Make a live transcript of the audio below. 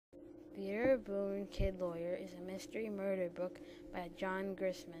Theodore Boone, Kid Lawyer is a mystery murder book by John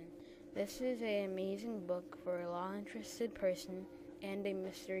Grisham. This is an amazing book for a law-interested person and a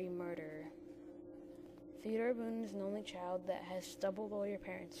mystery murderer. Theodore Boone is an only child that has double lawyer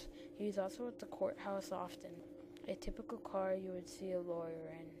parents. He is also at the courthouse often, a typical car you would see a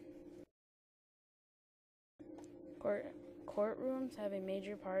lawyer in. Courtrooms have a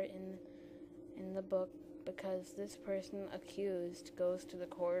major part in the book because this person accused goes to the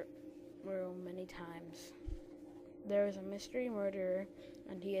courtroom many times. There is a mystery murderer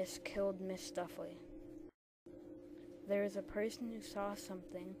and he has killed Miss Duffley. There is a person who saw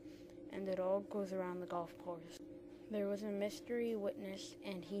something and it all goes around the golf course. There was a mystery witness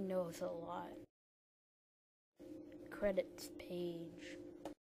and he knows a lot. Credits page.